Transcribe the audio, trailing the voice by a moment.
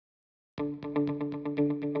Good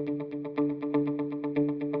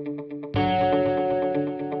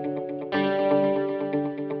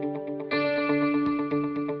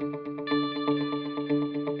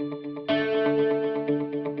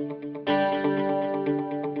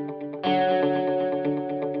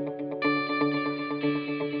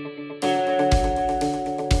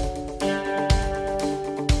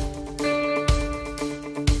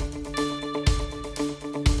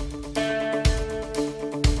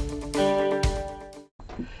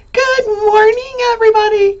morning,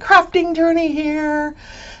 everybody. Crafting Journey here.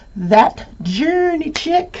 That Journey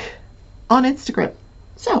chick on Instagram.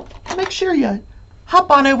 So make sure you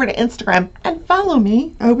hop on over to Instagram and follow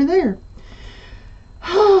me over there.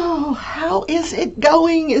 Oh, how is it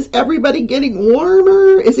going? Is everybody getting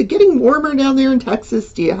warmer? Is it getting warmer down there in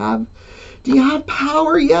Texas? Do you have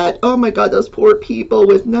power yet? Oh my God, those poor people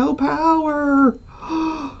with no power.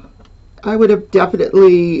 I would have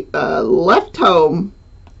definitely left home.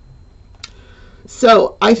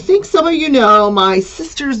 So I think some of you know my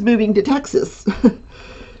sister's moving to Texas.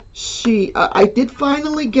 I did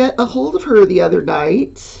finally get a hold of her the other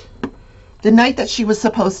night, the night that she was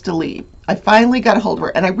supposed to leave. I finally got a hold of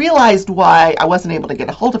her, and I realized why I wasn't able to get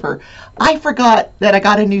a hold of her. I forgot that I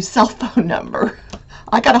got a new cell phone number.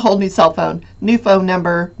 I got a whole new cell phone, new phone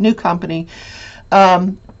number, new company.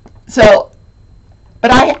 But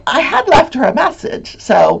I had left her a message,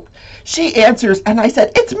 so she answers, and I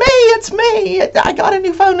said, it's me, I got a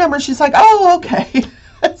new phone number. She's like, oh, okay.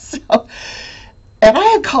 And I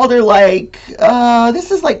had called her like, this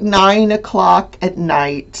is like 9 o'clock at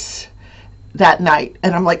night, that night.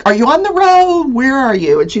 And I'm like, are you on the road? Where are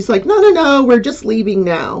you? And she's like, no, we're just leaving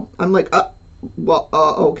now. I'm like,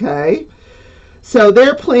 okay. So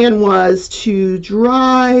their plan was to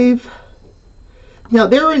drive. Now,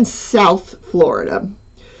 they're in South Florida.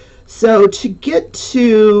 So to get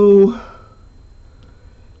to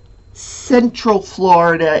Central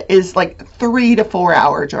Florida is like 3 to 4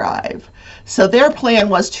 hour drive. So their plan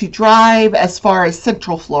was to drive as far as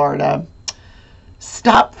Central Florida,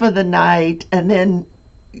 stop for the night, and then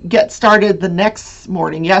get started the next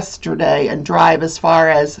morning, yesterday, and drive as far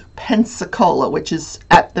as Pensacola, which is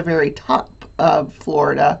at the very top of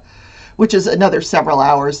Florida, which is another several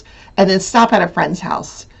hours, and then stop at a friend's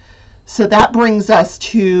house. So that brings us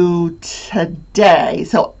to today.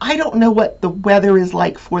 So I don't know what the weather is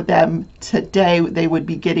like for them today. They would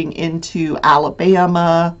be getting into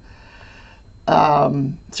Alabama.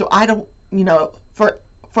 So I don't,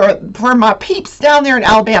 for my peeps down there in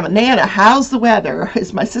Alabama, Nana, how's the weather?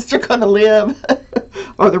 Is my sister going to live?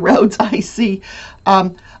 Are the roads icy?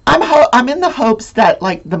 I'm in the hopes that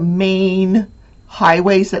like the main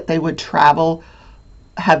highways that they would travel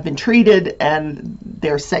have been treated and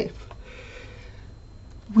they're safe.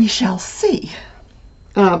 We shall see.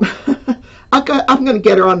 I'm going to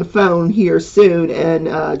get her on the phone here soon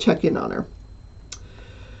and check in on her.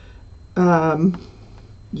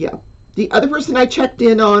 Yeah. The other person I checked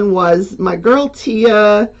in on was my girl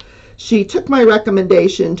Tia. She took my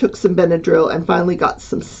recommendation, took some Benadryl, and finally got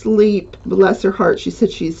some sleep. Bless her heart. She said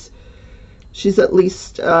she's at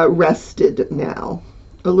least rested now,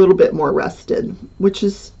 a little bit more rested, which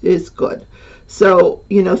is good. So,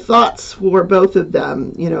 thoughts for both of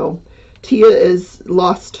them. Tia has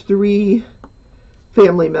lost 3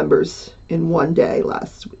 family members in one day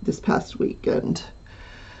this past week, and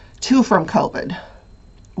 2 from COVID,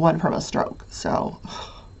 1 from a stroke. So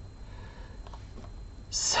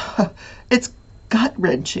it's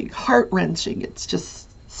gut-wrenching, heart-wrenching. It's just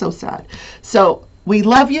so sad. So we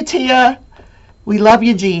love you, Tia. We love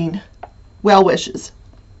you, Jean. Well wishes.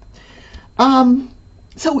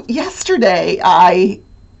 So yesterday I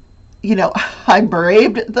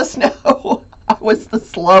braved the snow. I was the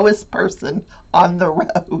slowest person on the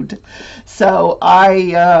road. So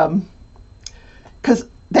because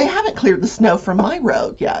they haven't cleared the snow from my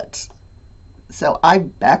road yet. So I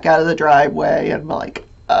back out of the driveway and I'm like,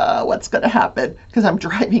 what's going to happen? Because I'm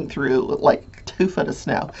driving through like 2 foot of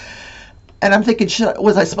snow. And I'm thinking,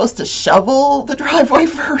 was I supposed to shovel the driveway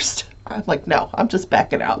first? I'm like, no, I'm just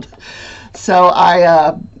backing out. So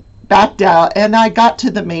I backed out and I got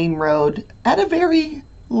to the main road at a very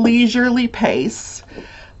leisurely pace.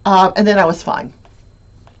 And then I was fine.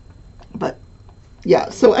 But yeah,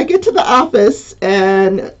 so I get to the office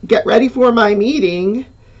and get ready for my meeting.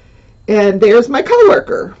 And there's my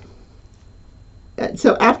coworker. And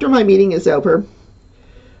so after my meeting is over,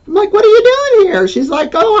 I'm like, what are you doing here? She's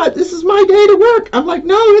like, oh, this is my day to work. I'm like,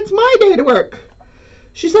 no, it's my day to work.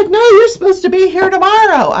 She's like, no, you're supposed to be here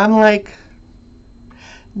tomorrow. I'm like,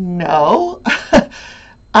 no.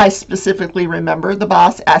 I specifically remember the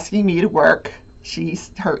boss asking me to work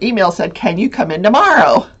her email said, "Can you come in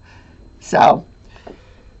tomorrow?" So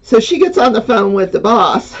she gets on the phone with the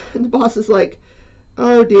boss, and the boss is like,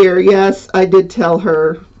 "Oh dear, yes, I did tell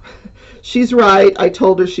her. She's right. I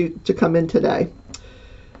told her to come in today."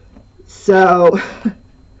 So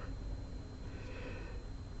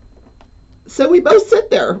we both sit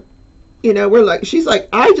there. She's like,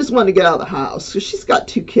 "I just want to get out of the house." So she's got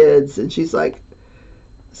 2 kids, and she's like,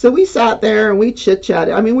 so we sat there and we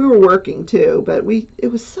chit-chatted. I mean, we were working too, but it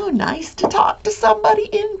was so nice to talk to somebody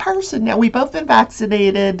in person. Now, we've both been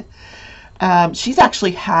vaccinated. She's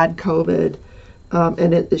actually had COVID,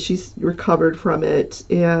 and she's recovered from it.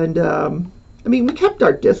 And, I mean, we kept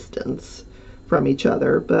our distance from each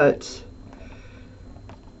other, but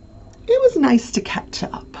it was nice to catch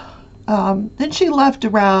up. Then she left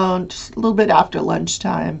around a little bit after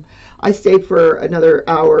lunchtime. I stayed for another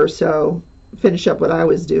hour or so, finish up what I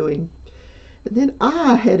was doing, and then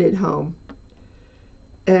I headed home.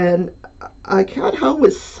 And I got home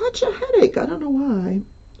with such a headache. I don't know why.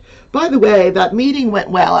 By the way, that meeting went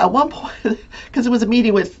well at one point, because it was a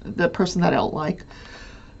meeting with the person that I don't like.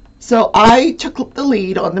 So I took the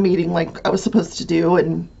lead on the meeting like I was supposed to do,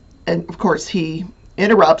 and of course he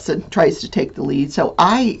interrupts and tries to take the lead. So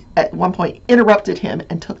I, at one point, interrupted him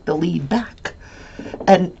and took the lead back.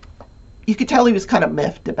 And you could tell he was kind of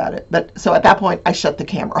miffed about it. But so at that point, I shut the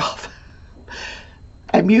camera off.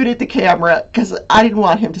 I muted the camera because I didn't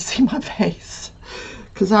want him to see my face,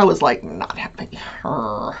 because I was like not happy.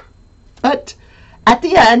 But at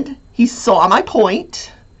the end, he saw my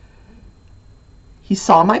point. He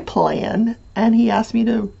saw my plan, and he asked me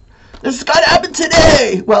to, "This is going to happen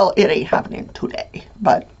today." Well, it ain't happening today,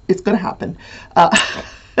 but it's going to happen.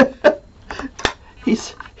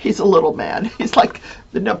 He's a little man. He's like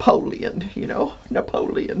the Napoleon,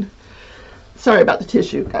 Napoleon. Sorry about the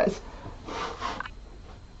tissue, guys.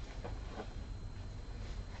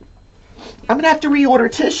 I'm going to have to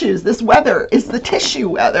reorder tissues. This weather is the tissue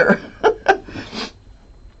weather.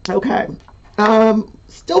 Okay.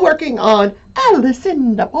 Still working on Alice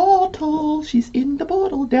in the bottle. She's in the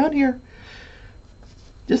bottle down here.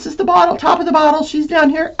 This is the bottle, top of the bottle. She's down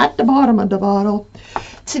here at the bottom of the bottle.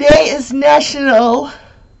 Today is National...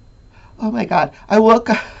 Oh my God. I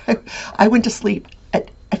went to sleep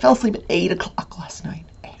I fell asleep at 8 o'clock last night.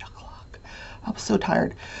 8 o'clock. I was so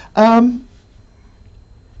tired. But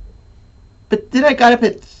then I got up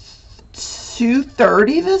at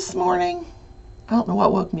 2:30 this morning. I don't know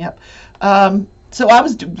what woke me up. So I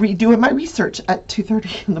was redoing my research at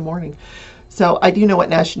 2:30 in the morning. So I do know what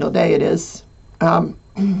National Day it is.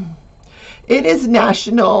 It is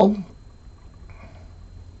National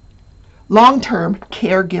Long-Term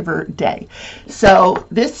Caregiver Day. So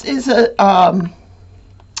this is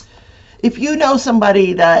if you know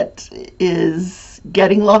somebody that is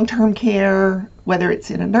getting long-term care, whether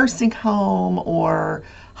it's in a nursing home or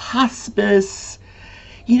hospice,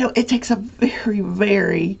 it takes a very,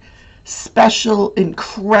 very special,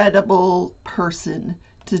 incredible person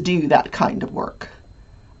to do that kind of work.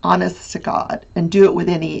 Honest to God, and do it with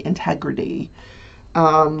any integrity.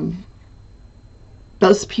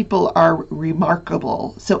 Those people are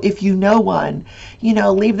remarkable. So if you know one,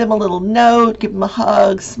 leave them a little note, give them a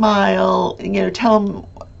hug, smile, and, tell them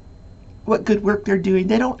what good work they're doing.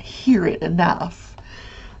 They don't hear it enough.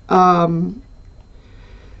 I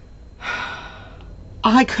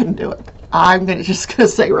couldn't do it. I'm just going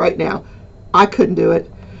to say right now, I couldn't do it.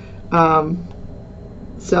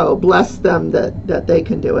 So bless them that they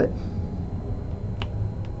can do it.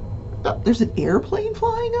 Oh, there's an airplane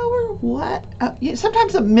flying over? What?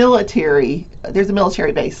 Sometimes there's a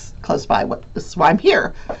military base close by. This is why I'm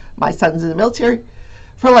here. My son's in the military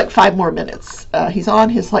for like 5 more minutes. He's on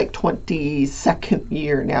his like 22nd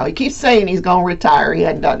year now. He keeps saying he's going to retire. He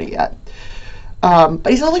hasn't done it yet. But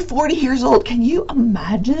he's only 40 years old. Can you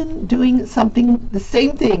imagine doing the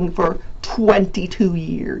same thing for 22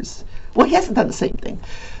 years? Well, he hasn't done the same thing.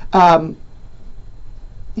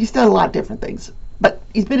 He's done a lot of different things. But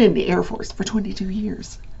he's been in the Air Force for 22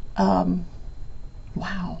 years.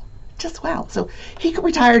 Wow. Just wow. So he could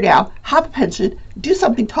retire now, have a pension, do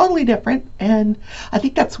something totally different. And I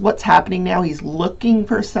think that's what's happening now. He's looking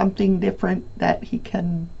for something different that he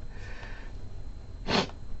can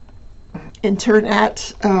intern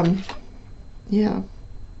at. Yeah.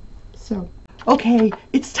 So, okay.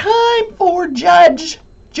 It's time for Judge,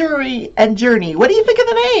 Jury, and Journey. What do you think of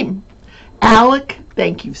the name? Alec,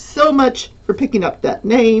 thank you so much for picking up that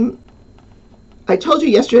name. I told you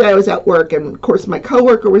yesterday I was at work, and of course my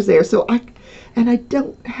coworker was there, so I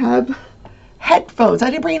don't have headphones. I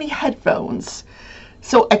didn't bring any headphones.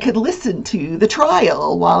 so I could listen to the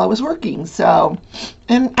trial while I was working. So,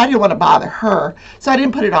 and I didn't want to bother her, so I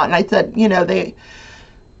didn't put it on. And I said,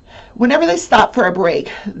 whenever they stop for a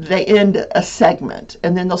break, they end a segment,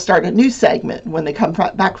 and then they'll start a new segment when they come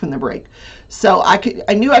back from the break. So I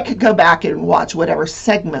knew I could go back and watch whatever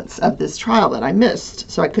segments of this trial that I missed,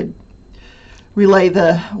 so I could relay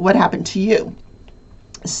what happened to you.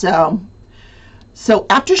 So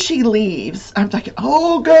after she leaves, I'm like,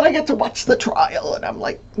 oh, good, I get to watch the trial. And I'm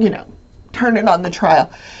like, turning on the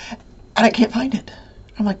trial. And I can't find it.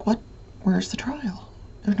 I'm like, what? Where's the trial?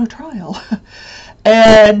 There's no trial.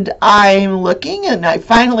 And I'm looking, and I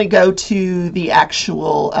finally go to the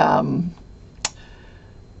actual,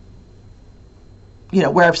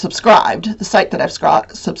 where I've subscribed, the site that I've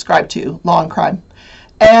subscribed to, Law and Crime.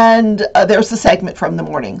 And there's the segment from the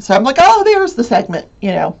morning. So I'm like, oh, there's the segment,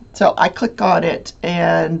 So I click on it,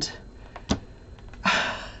 and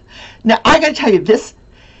now I got to tell you, this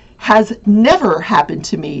has never happened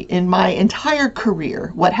to me in my entire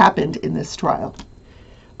career, what happened in this trial.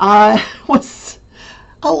 I was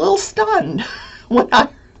a little stunned when I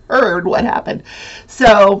heard what happened.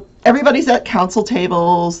 So everybody's at counsel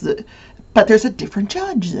tables, but there's a different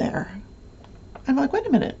judge there. I'm like, wait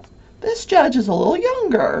a minute. This judge is a little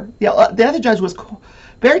younger. The other judge was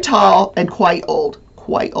very tall and quite old.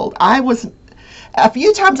 A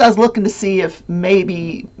few times I was looking to see if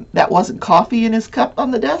maybe that wasn't coffee in his cup on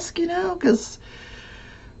the desk, because,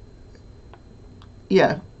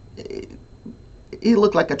 yeah, he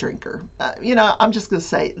looked like a drinker. I'm just going to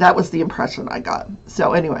say that was the impression I got.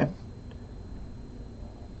 So anyway,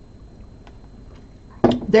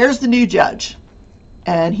 there's the new judge,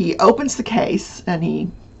 and he opens the case, and he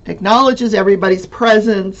acknowledges everybody's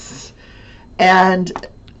presence, and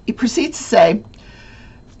he proceeds to say,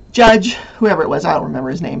 Judge, whoever it was, I don't remember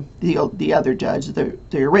his name, the other judge, the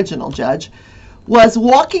original judge, was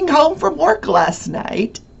walking home from work last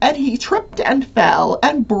night, and he tripped and fell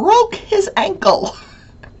and broke his ankle.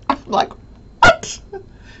 I'm like, what?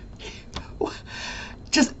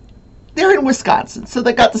 They're in Wisconsin, so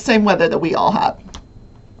they got the same weather that we all have.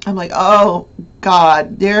 I'm like, oh,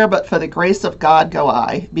 God, there but for the grace of God go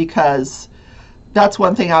I, because that's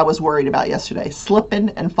one thing I was worried about yesterday, slipping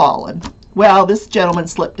and falling. Well, this gentleman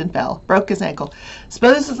slipped and fell, broke his ankle,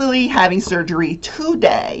 supposedly having surgery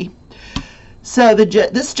today. So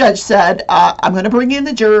this judge said, I'm going to bring in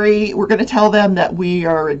the jury. We're going to tell them that we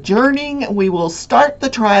are adjourning. We will start the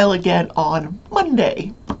trial again on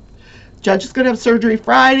Monday. Judge is going to have surgery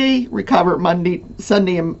Friday, recover Monday,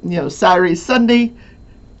 Sunday, and Saturday, Sunday.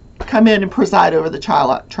 Come in and preside over the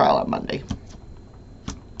trial on Monday.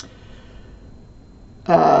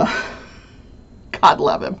 God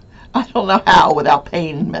love him. I don't know how without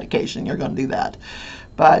pain medication you're going to do that.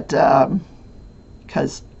 But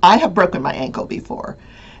because I have broken my ankle before.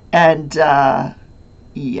 And yeah,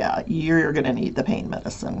 you're going to need the pain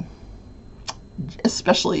medicine.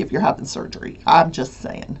 Especially if you're having surgery. I'm just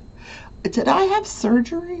saying. Did I have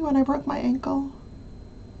surgery when I broke my ankle?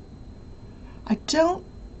 I don't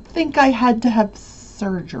think I had to have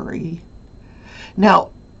surgery.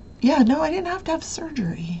 Now, yeah, no, I didn't have to have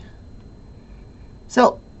surgery.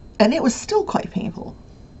 So, and it was still quite painful.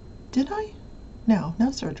 Did I? No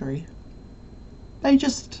surgery.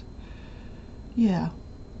 Yeah.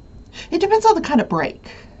 It depends on the kind of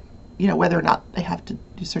break, whether or not they have to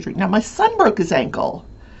do surgery. Now, my son broke his ankle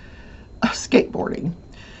skateboarding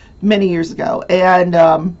many years ago, and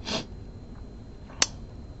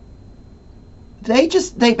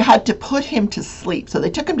they had to put him to sleep. So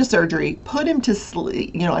they took him to surgery, put him to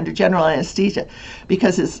sleep, under general anesthesia,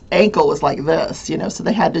 because his ankle was like this, so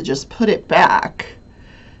they had to just put it back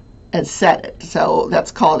and set it. So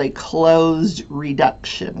that's called a closed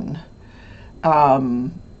reduction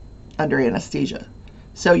under anesthesia.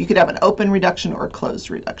 So you could have an open reduction or a closed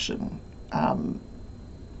reduction.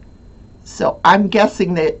 So I'm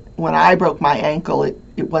guessing that when I broke my ankle, it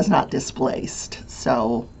was not displaced.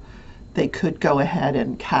 So they could go ahead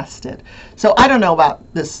and cast it. So I don't know about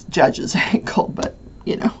this judge's ankle, but,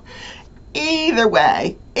 either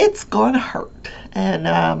way, it's going to hurt.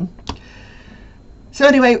 And so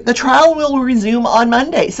anyway, the trial will resume on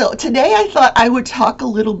Monday. So today I thought I would talk a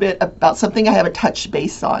little bit about something I haven't touched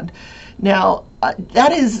base on. Now,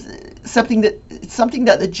 that is something that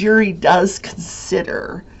the jury does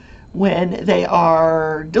consider when they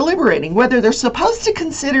are deliberating, whether they're supposed to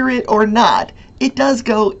consider it or not. It does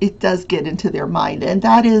get into their mind, and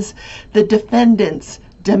that is the defendant's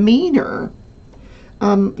demeanor.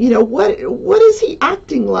 What is he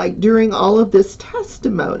acting like during all of this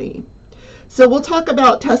testimony? So we'll talk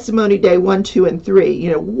about testimony day 1, 2, and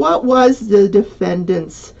 3. What was the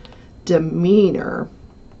defendant's demeanor.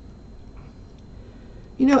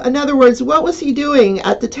 You know, in other words, what was he doing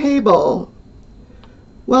at the table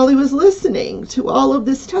while he was listening to all of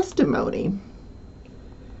this testimony?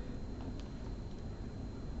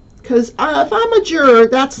 Because if I'm a juror,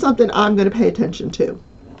 that's something I'm going to pay attention to.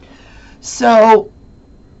 So,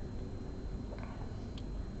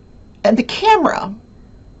 and the camera,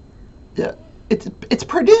 it's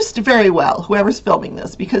produced very well, whoever's filming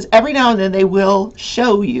this, because every now and then they will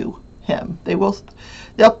show you him.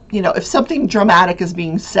 They'll, you know, if something dramatic is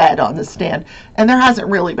being said on the stand, and there hasn't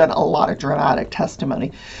really been a lot of dramatic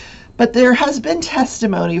testimony, but there has been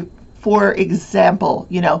testimony, for example,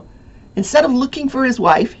 you know, instead of looking for his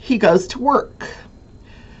wife, he goes to work.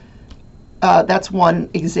 That's one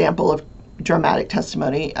example of dramatic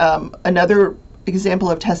testimony. Another example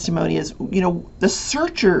of testimony is, you know, the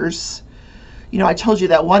searchers, you know, I told you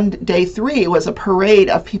that one day 3 was a parade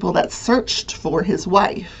of people that searched for his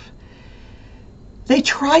wife. They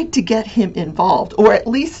tried to get him involved, or at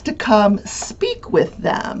least to come speak with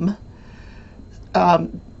them.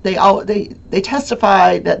 They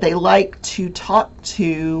testified that they like to talk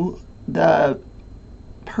to the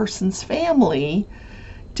person's family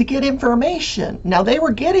to get information. Now, they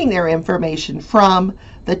were getting their information from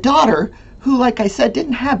the daughter, who, like I said,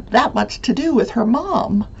 didn't have that much to do with her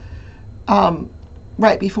mom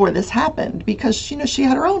right before this happened, because, you know, she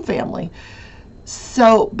had her own family.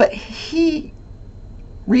 So, but he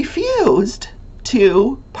refused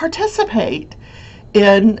to participate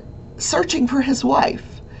in searching for his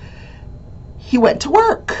wife. He went to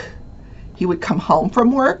work. He would come home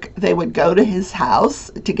from work. They would go to his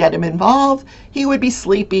house to get him involved. He would be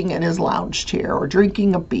sleeping in his lounge chair or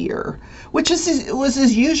drinking a beer, which was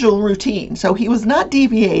his usual routine. So he was not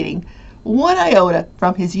deviating one iota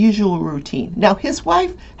from his usual routine. Now, his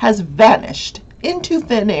wife has vanished into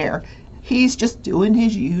thin air. He's just doing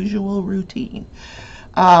his usual routine.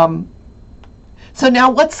 So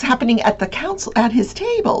now what's happening at at his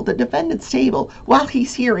table, the defendant's table, while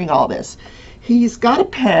he's hearing all this? He's got a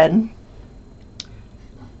pen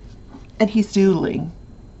and he's doodling.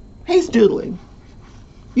 He's doodling.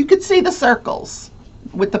 You could see the circles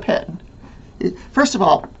with the pen. First of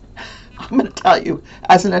all, I'm going to tell you,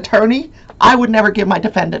 as an attorney, I would never give my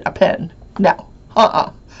defendant a pen. No.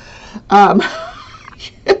 I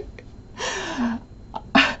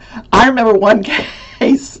remember one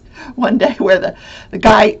case one day where the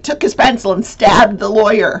guy took his pencil and stabbed the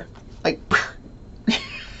lawyer. Like,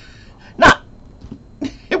 not,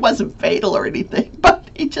 it wasn't fatal or anything, but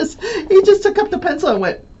he just took up the pencil and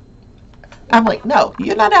went. I'm like, no,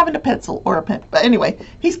 you're not having a pencil or a pen. But anyway,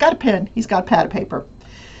 he's got a pen. He's got a pad of paper.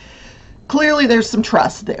 Clearly, there's some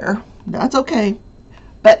trust there. That's okay.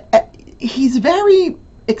 But he's very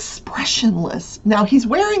expressionless. Now, he's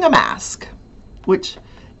wearing a mask, which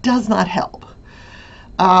does not help.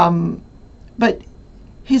 But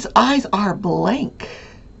his eyes are blank,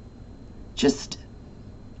 just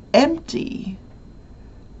empty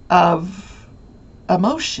of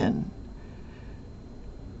emotion.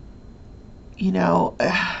 You know,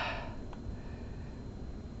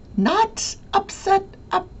 not upset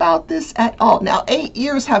about this at all. Now, 8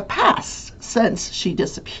 years have passed since she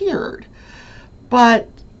disappeared, but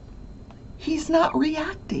he's not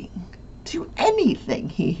reacting to anything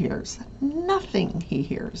he hears. Nothing he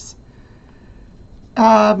hears.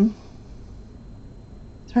 It's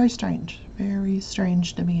very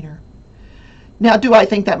strange demeanor. Now, do I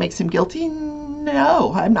think that makes him guilty?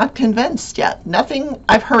 No, I'm not convinced yet. Nothing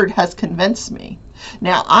I've heard has convinced me.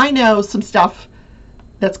 Now, I know some stuff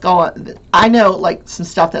that's going, I know like some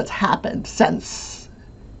stuff that's happened since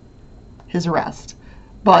his arrest,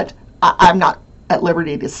 but I'm not at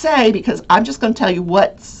liberty to say, because I'm just going to tell you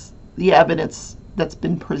what's the evidence that's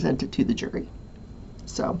been presented to the jury.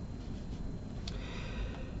 So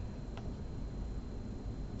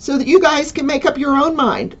that you guys can make up your own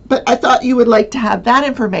mind. But I thought you would like to have that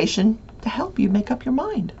information to help you make up your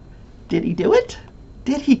mind. Did he do it?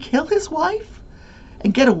 Did he kill his wife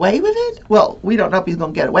and get away with it? Well, we don't know if he's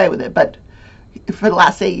going to get away with it, but for the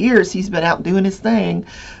last 8 years, he's been out doing his thing.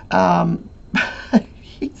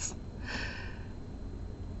 He's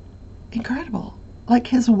incredible. Like,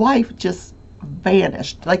 his wife just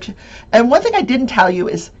vanished. Like, and one thing I didn't tell you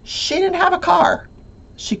is she didn't have a car.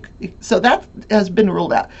 So that has been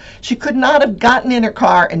ruled out. She could not have gotten in her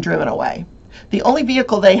car and driven away. The only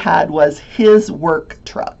vehicle they had was his work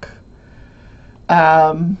truck.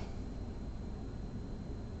 And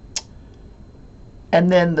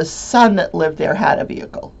then the son that lived there had a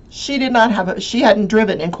vehicle. She did not have she hadn't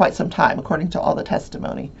driven in quite some time, according to all the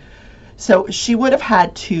testimony. So she would have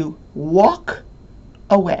had to walk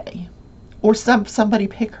away or somebody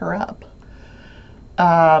pick her up.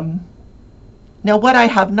 Now, what I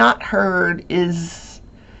have not heard is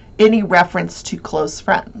any reference to close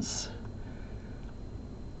friends.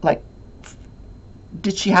 Like,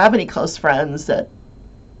 did she have any close friends that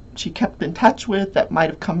she kept in touch with that might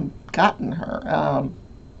have gotten her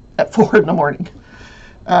at 4 in the morning?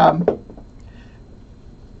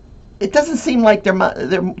 It doesn't seem like there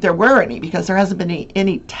were any, because there hasn't been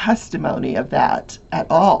any testimony of that at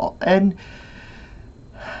all. And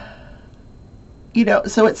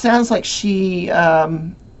so it sounds like she,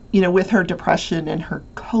 with her depression and her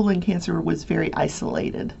colon cancer, was very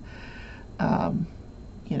isolated.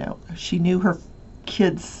 She knew her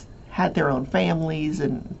kids had their own families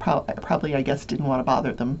and probably, I guess, didn't want to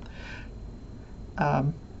bother them.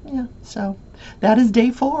 So that is day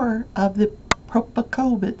 4 of the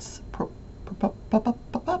Prokopovitz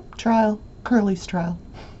trial, Curly's trial.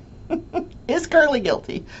 Is Curly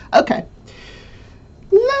guilty? Okay.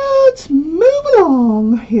 Let's move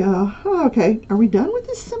along here. Okay, are we done with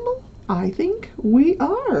this symbol? I think we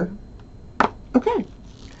are. Okay,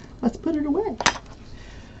 let's put it away.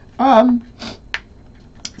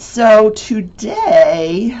 So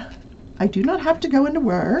today, I do not have to go into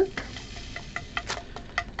work.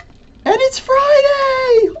 And it's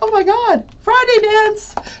Friday! Oh my God, Friday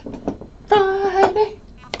dance! Friday,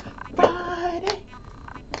 Friday,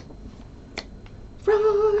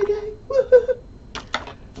 Friday, woohoo!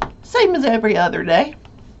 Same as every other day,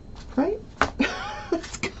 right?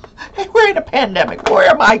 Hey, we're in a pandemic. Where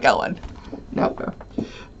am I going? Nowhere.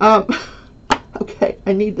 Okay,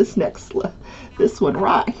 I need this this one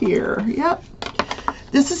right here. Yep.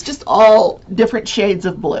 This is just all different shades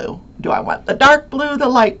of blue. Do I want the dark blue, the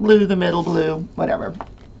light blue, the middle blue, whatever.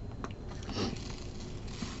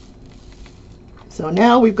 So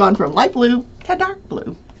now we've gone from light blue to dark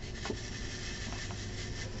blue.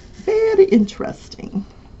 Very interesting.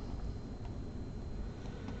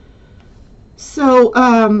 So,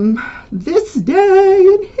 this day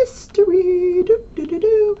in history,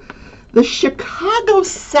 the Chicago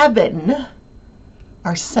 7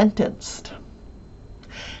 are sentenced.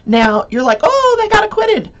 Now, you're like, oh, they got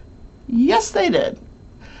acquitted. Yes, they did.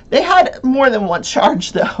 They had more than one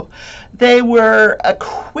charge, though. They were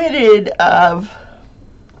acquitted of,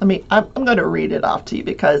 I'm going to read it off to you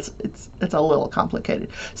because it's a little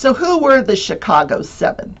complicated. So who were the Chicago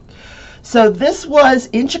 7? So this was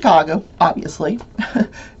in Chicago, obviously.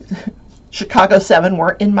 Chicago 7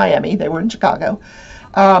 were in Miami. They were in Chicago.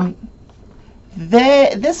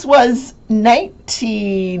 This was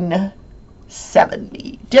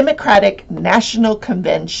 1970. Democratic National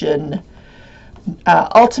Convention.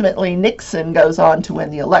 Ultimately, Nixon goes on to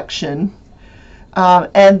win the election.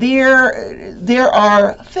 And there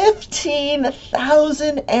are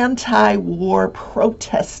 15,000 anti-war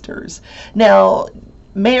protesters. Now,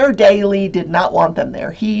 Mayor Daley did not want them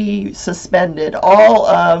there. He suspended all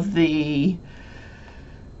of the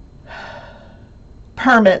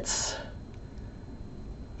permits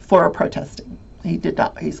for protesting. He did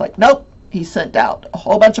not. He's like, nope. He sent out a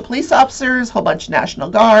whole bunch of police officers, a whole bunch of National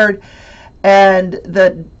Guard, and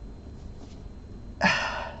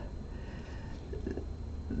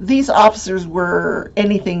these officers were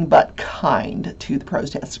anything but kind to the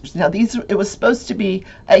protesters. Now, it was supposed to be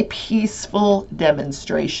a peaceful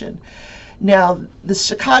demonstration. Now, the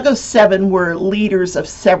Chicago 7 were leaders of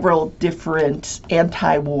several different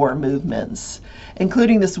anti-war movements,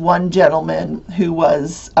 including this one gentleman who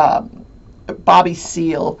was Bobby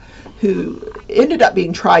Seale, who ended up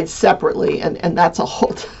being tried separately, and that's a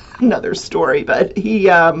whole another story, but he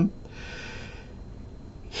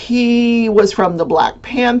was from the Black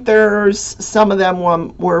Panthers. Some of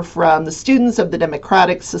them were from the Students of the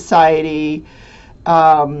Democratic Society,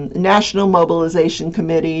 National Mobilization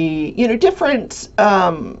Committee, different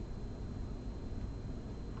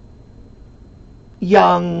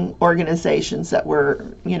young organizations that were,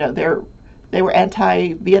 they were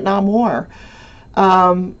anti-Vietnam War.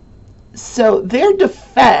 So their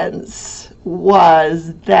defense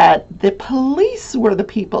was that the police were the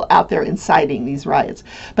people out there inciting these riots,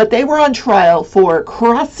 but they were on trial for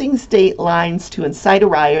crossing state lines to incite a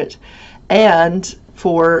riot and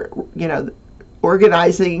for,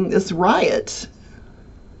 organizing this riot.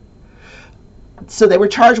 So they were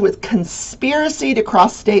charged with conspiracy to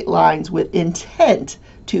cross state lines with intent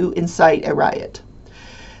to incite a riot.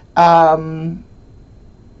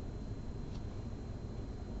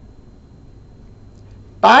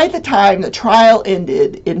 By the time the trial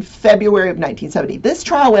ended in February of 1970, this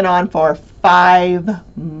trial went on for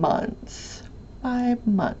 5 months. 5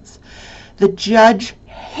 months. The judge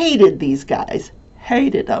hated these guys,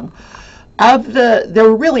 hated them. There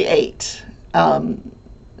were really 8.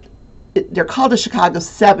 They're called the Chicago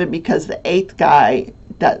Seven because the eighth guy,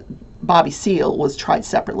 that Bobby Seale, was tried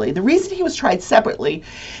separately. The reason he was tried separately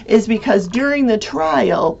is because during the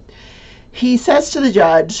trial, he says to the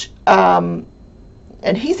judge,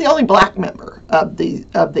 and he's the only black member of the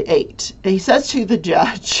eight. He says to the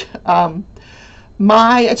judge,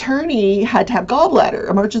 my attorney had to have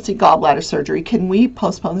emergency gallbladder surgery. Can we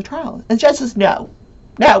postpone the trial? And the judge says, no,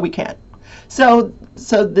 we can't. So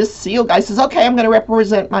this Seale guy says, okay, I'm going to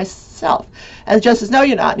represent myself. And the judge says, no,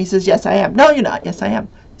 you're not. And he says, yes, I am. No, you're not. Yes, I am.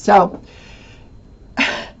 So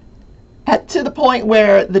to the point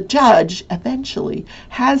where the judge eventually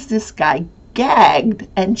has this guy gagged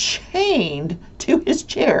and chained to his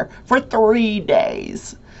chair for 3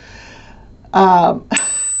 days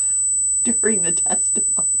during the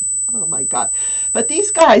testimony. Oh my God. But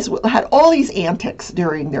these guys had all these antics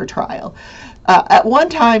during their trial. At one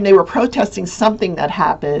time, they were protesting something that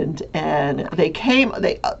happened, and they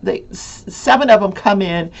 7 of them come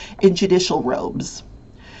in judicial robes.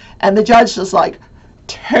 And the judge is like,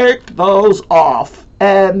 take those off.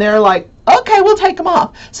 And they're like, okay, we'll take them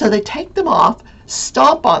off. So they take them off,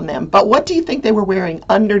 stomp on them. But what do you think they were wearing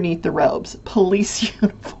underneath the robes? Police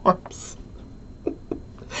uniforms.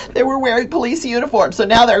 They were wearing police uniforms. So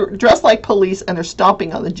now they're dressed like police and they're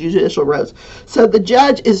stomping on the judicial robes. So the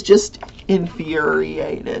judge is just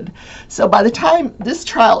infuriated. So by the time this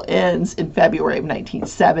trial ends in February of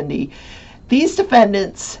 1970, these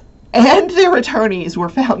defendants and their attorneys were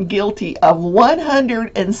found guilty of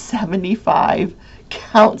 175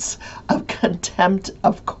 counts of contempt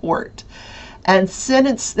of court and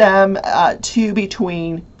sentenced them to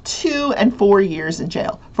between 2 and 4 years in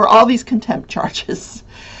jail for all these contempt charges.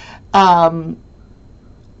 Some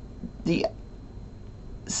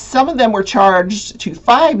of them were charged to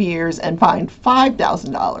 5 years and fined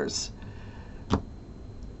 $5,000.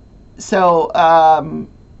 So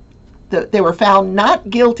they were found not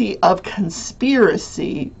guilty of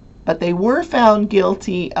conspiracy, but they were found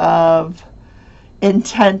guilty of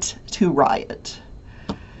intent to riot.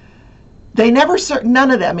 They never served, none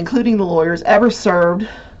of them, including the lawyers, ever served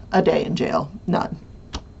a day in jail. None.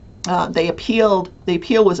 They appealed. The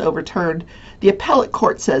appeal was overturned. The appellate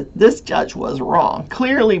court said this judge was wrong,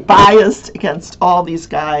 clearly biased against all these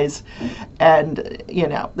guys, and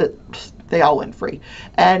that they all went free.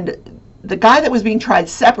 And the guy that was being tried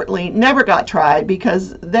separately never got tried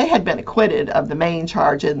because they had been acquitted of the main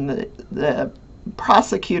charge, and the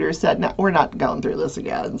prosecutor said, no, we're not going through this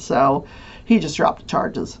again. So he just dropped the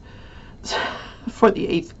charges for the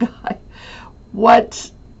eighth guy.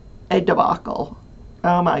 What a debacle.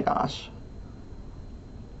 Oh my gosh.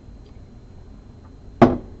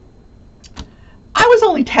 I was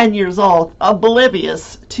only 10 years old,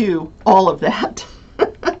 oblivious to all of that.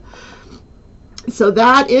 So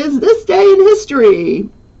that is this day in history.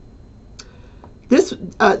 This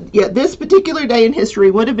particular day in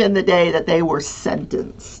history would have been the day that they were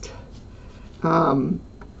sentenced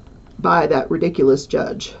by that ridiculous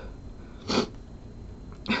judge.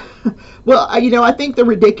 Well, I think the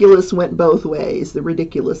ridiculous went both ways. The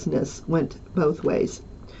ridiculousness went both ways.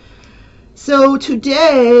 So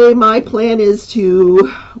today, my plan is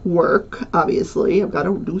to work, obviously. I've got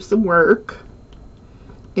to do some work.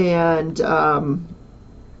 And, I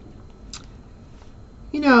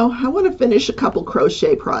want to finish a couple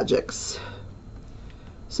crochet projects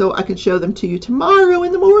so I can show them to you tomorrow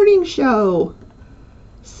in the morning show.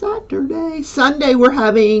 Sunday, we're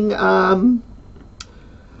having...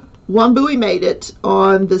 Wambui made it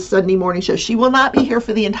on the Sunday morning show. She will not be here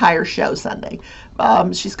for the entire show Sunday.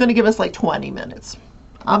 She's going to give us like 20 minutes.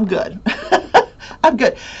 I'm good. I'm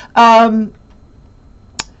good.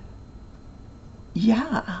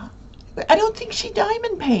 Yeah. I don't think she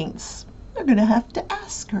diamond paints. We're going to have to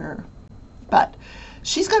ask her. But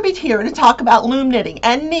she's going to be here to talk about loom knitting.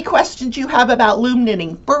 Any questions you have about loom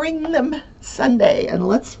knitting, bring them Sunday and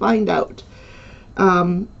let's find out.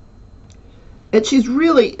 And she's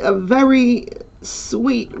really a very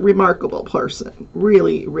sweet, remarkable person.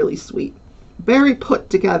 Really, really sweet. Very put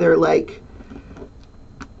together, like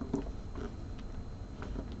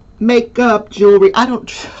makeup, jewelry. I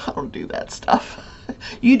don't do that stuff.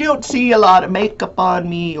 You don't see a lot of makeup on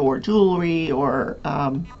me or jewelry or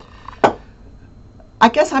I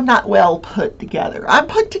guess I'm not well put together. I'm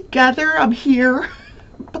put together. I'm here,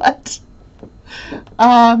 but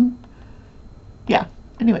yeah.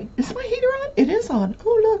 Anyway, is my heater on? It is on.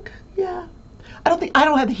 Oh, look. Yeah. I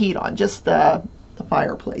don't have the heat on, just the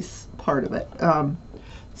fireplace part of it.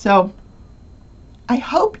 So I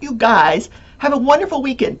hope you guys have a wonderful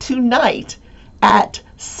weekend. Tonight at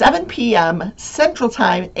 7 p.m. Central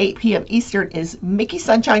Time, 8 p.m. Eastern is Mickey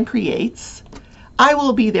Sunshine Creates. I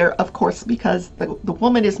will be there, of course, because the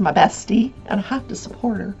woman is my bestie, and I have to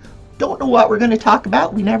support her. Don't know what we're going to talk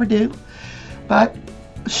about. We never do. But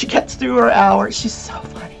she gets through her hour. She's so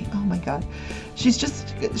funny. Oh, my God. She's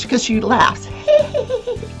just, because she laughs.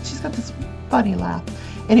 She's got this funny laugh.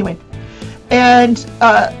 Anyway, and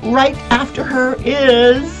right after her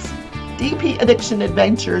is DP Addiction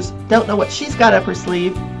Adventures. Don't know what she's got up her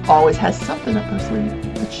sleeve. Always has something up her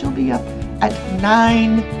sleeve. But she'll be up at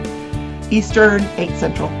 9 Eastern, 8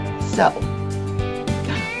 Central. So,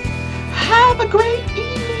 have a great evening.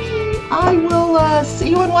 I will see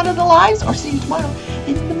you in one of the lives, or see you tomorrow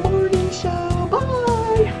in the morning show.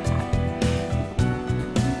 Bye.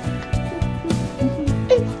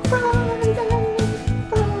 It's Friday.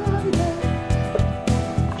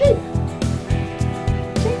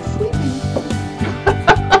 Jake's sleeping.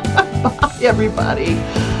 Bye, everybody.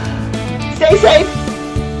 Stay safe.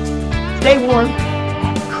 Stay warm.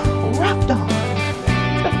 And crap dog.